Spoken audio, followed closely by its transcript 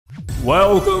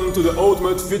Welcome to the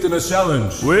Ultimate Fitness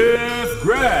Challenge with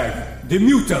Greg, the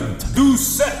Mutant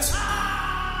Doucette,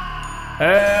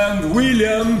 and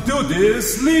William Do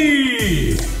This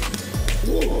Lee.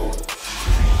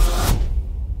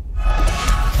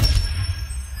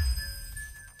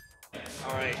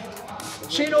 Alright.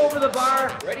 Chin over the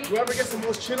bar. Ready? Whoever gets the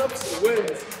most chin-ups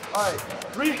wins. Alright,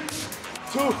 3,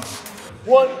 2,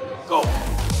 1, go.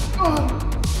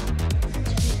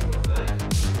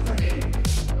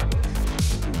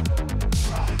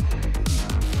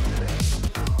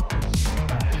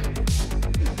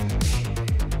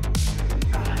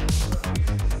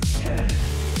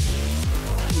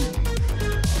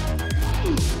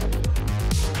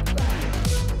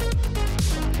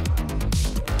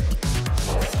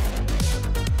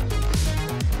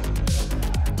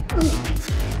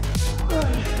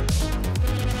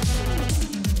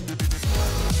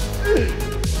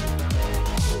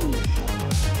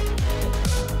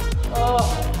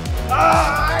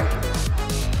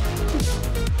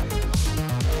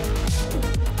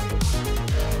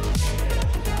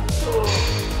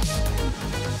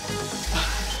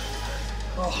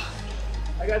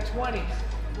 I got 20.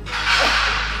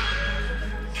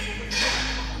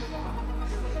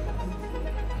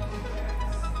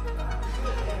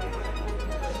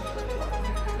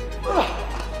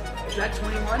 Is that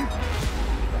 21?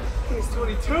 He's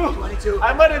 22. 22.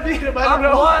 I might have beat him, I don't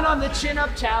know. Won on the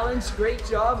chin-up challenge. Great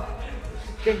job.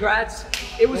 Congrats.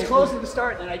 It was close at the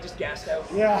start, and then I just gassed out.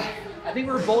 Yeah. I think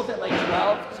we were both at like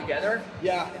 12 together.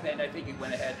 Yeah. And then I think you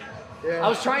went ahead. Yeah. I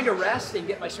was trying to rest and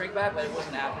get my strength back, but it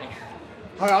wasn't happening.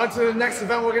 All right, on to the next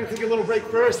event. We're gonna take a little break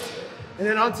first, and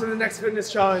then on to the next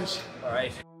fitness challenge. All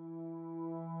right.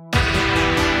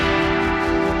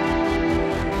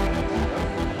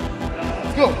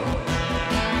 Let's go.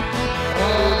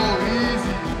 Oh,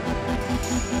 easy.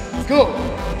 Let's go.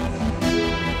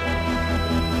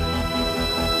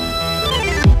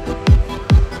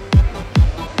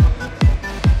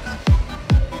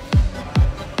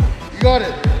 You got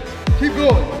it. Keep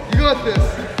going. You got this.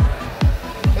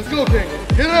 Let's go, King.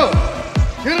 Get out.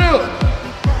 Get out.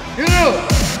 Get out.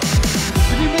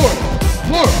 Give me more.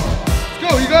 More. Let's go.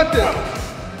 You got this.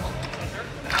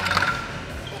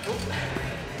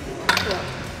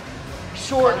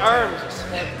 Short arms.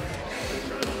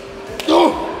 Go.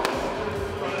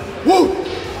 Woo.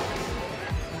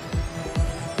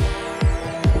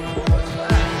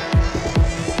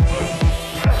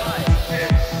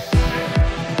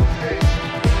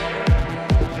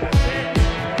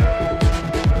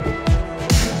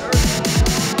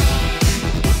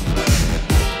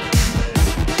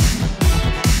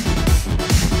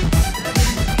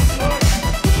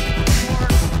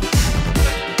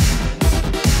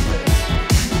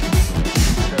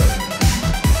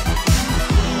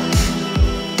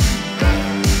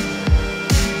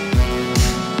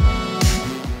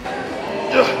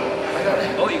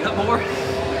 Oh, you got more?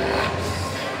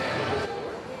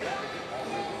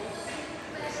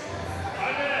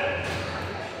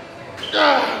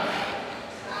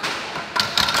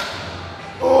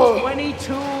 Oh.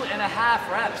 22 and a half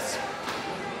reps.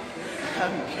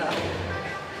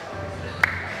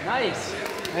 Nice.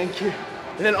 Thank you.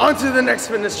 And then on to the next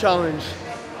fitness challenge.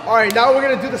 All right, now we're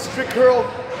gonna do the strict curl,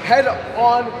 head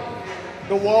on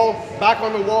the wall, back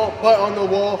on the wall, butt on the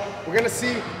wall. We're gonna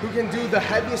see who can do the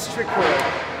heaviest strict curl.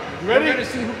 You ready? We're gonna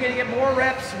see who can get more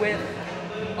reps with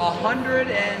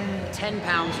 110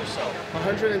 pounds or so.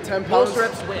 110 pounds. Most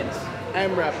reps wins.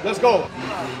 M rep. Let's go.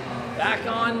 Back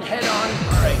on, head on.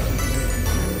 All right.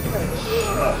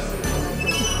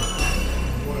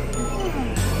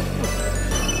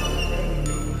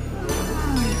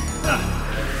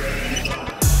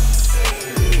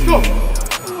 Go.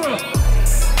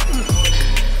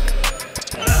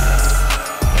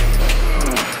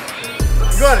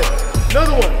 You got it.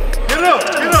 Another one. Get it up.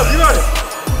 Get it up. You got it.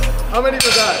 How many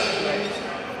was that?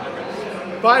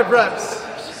 5 reps.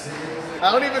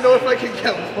 I don't even know if I can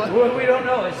get one. Well, we don't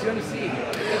know. It's gonna see.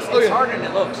 It's harder than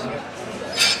it looks.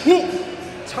 Woo.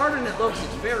 It's harder than it looks.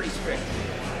 It's very strict.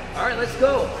 All right, let's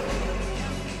go.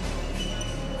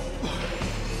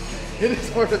 It is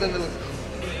harder than it looks.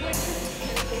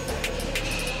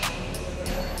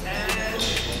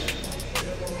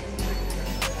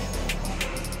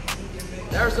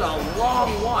 There's a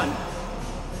long one.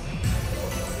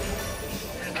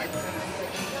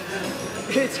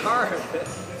 It's hard.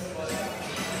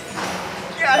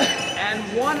 Yeah. And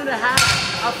 1.5,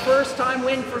 a first time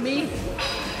win for me.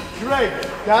 Greg,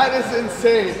 that is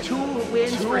insane. 2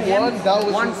 wins for him, that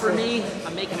was 1 for insane. me.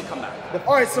 I'm making a comeback.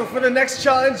 All right, so for the next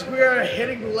challenge, we are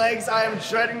hitting legs. I am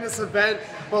dreading this event,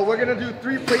 but we're gonna do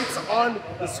 3 plates on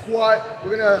the squat.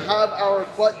 We're gonna have our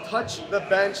butt touch the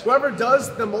bench. Whoever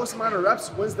does the most amount of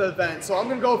reps wins the event. So I'm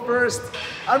gonna go first.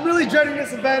 I'm really dreading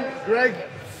this event. Greg?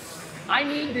 I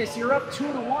need this. You're up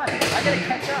 2-1. I gotta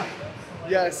catch up.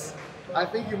 Yes, I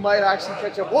think you might actually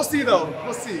catch up. We'll see though,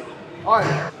 we'll see. All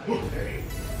right.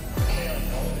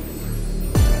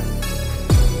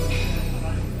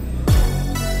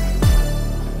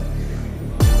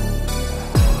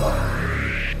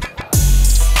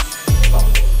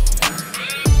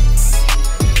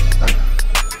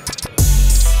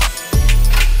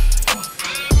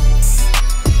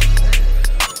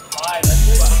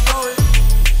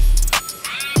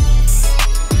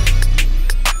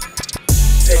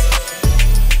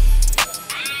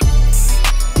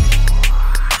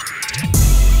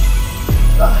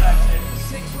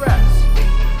 6 reps.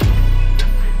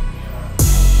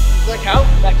 Does that count?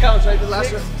 That counts, right? The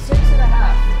last rep?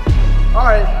 6.5. All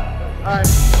right,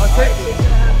 I'll take it.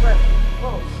 6.5 reps.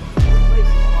 Close.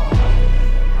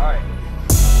 All right.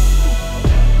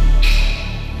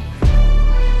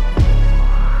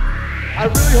 I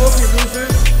really hope he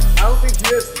loses. I don't think he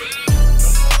is.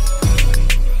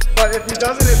 But if he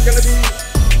doesn't, it's gonna be,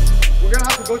 we're gonna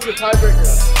have to go to a tiebreaker.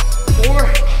 4,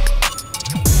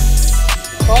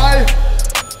 5,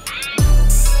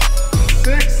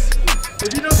 6. If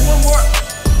he does one more.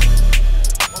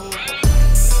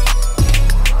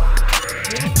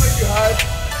 You look like you had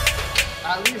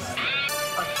at least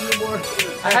a few more.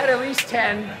 I had at least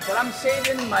 10, but I'm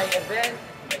saving my event,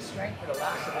 my strength for the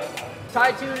last event.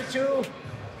 Tie 2-2.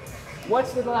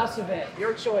 What's the last event?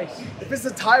 Your choice. If it's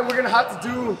a tie, we're gonna have to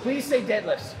do. Please say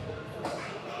deadlifts.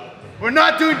 We're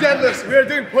not doing deadlifts. We are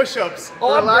doing push-ups.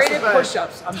 Oh, I'm great at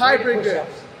push-ups. I'm great at Tiebreaker.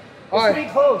 push-ups. All This will be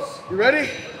right, close. you ready?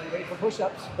 I'm ready for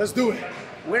push-ups. Let's do it.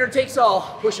 Winner takes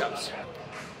all. Push-ups.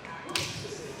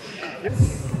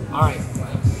 All right,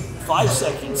 5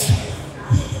 seconds.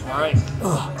 All right,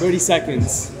 30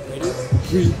 seconds. Ready?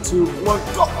 3, 2, 1,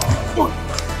 go. 1,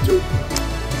 2.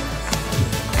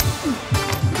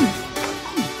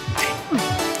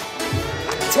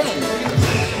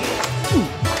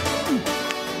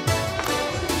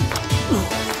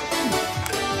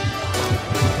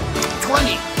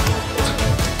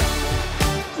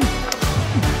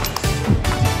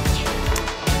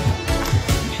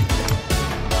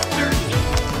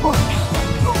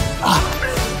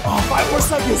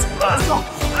 Seconds. Let's go.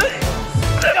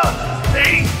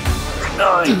 8,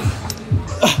 9.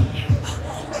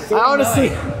 I honestly,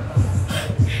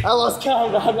 I lost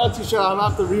count. I'm not too sure. I'm gonna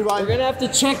have to rewind. We're gonna have to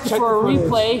check for a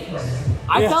replay.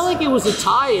 I felt like it was a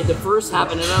tie at the first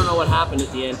half, and I don't know what happened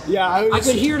at the end. Yeah, I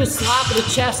could hear the slap of the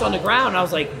chest on the ground. I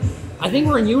was like, I think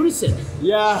we're in unison.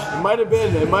 Yeah, it might have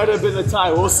been. It might have been a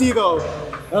tie. We'll see though.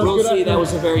 We'll see. That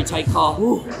was a very tight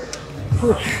call.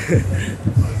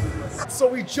 So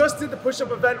we just did the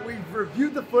push-up event. We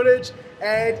reviewed the footage,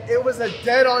 and it was a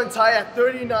dead-on tie at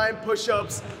 39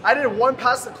 push-ups. I did 1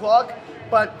 past the clock,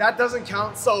 but that doesn't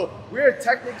count. So we're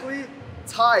technically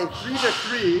tied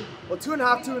 3-3. Well,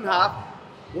 2.5, 2.5.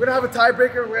 We're gonna have a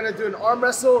tiebreaker. We're gonna do an arm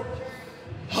wrestle.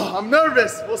 I'm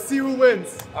nervous. We'll see who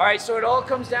wins. All right, so it all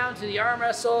comes down to the arm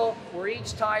wrestle. We're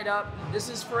each tied up. This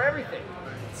is for everything.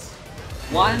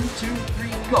 1, 2, 3,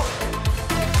 go.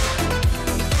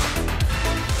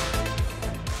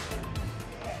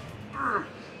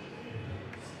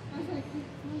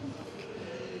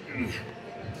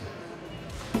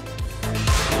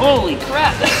 Holy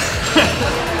crap!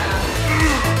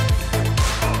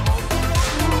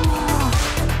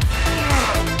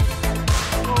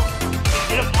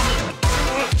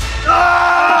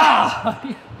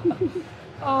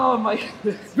 Oh my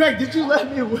goodness. Greg, did you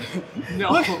let me win? No.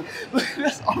 Look at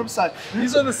this arm size.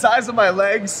 These are the size of my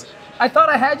legs. I thought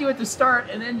I had you at the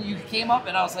start, and then you came up,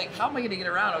 and I was like, how am I going to get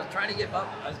around? I was trying to get up.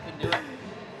 I just couldn't do it.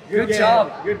 Good game.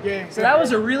 job. Good game. So that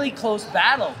was a really close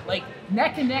battle. Like,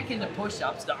 neck and neck in the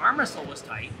push-ups. The arm wrestle was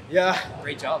tight. Yeah.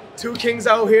 Great job. 2 kings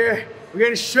out here. We're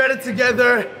getting shredded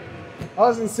together. That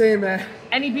was insane, man.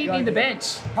 And he beat me in the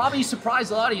bench. Probably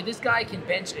surprised a lot of you. This guy can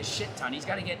bench a shit ton. He's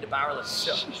got to get into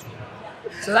powerlifting.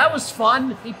 So that was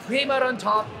fun. He came out on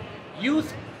top.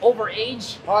 Youth over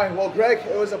age. All right, well, Greg,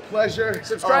 it was a pleasure.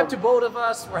 Subscribe to both of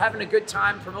us. We're having a good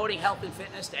time promoting health and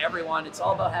fitness to everyone. It's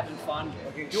all about having fun,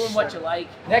 doing what you like.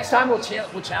 Next time, we'll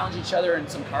challenge each other in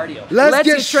some cardio. Let's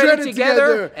get shredded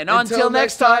together. And until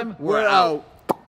next time, we're out.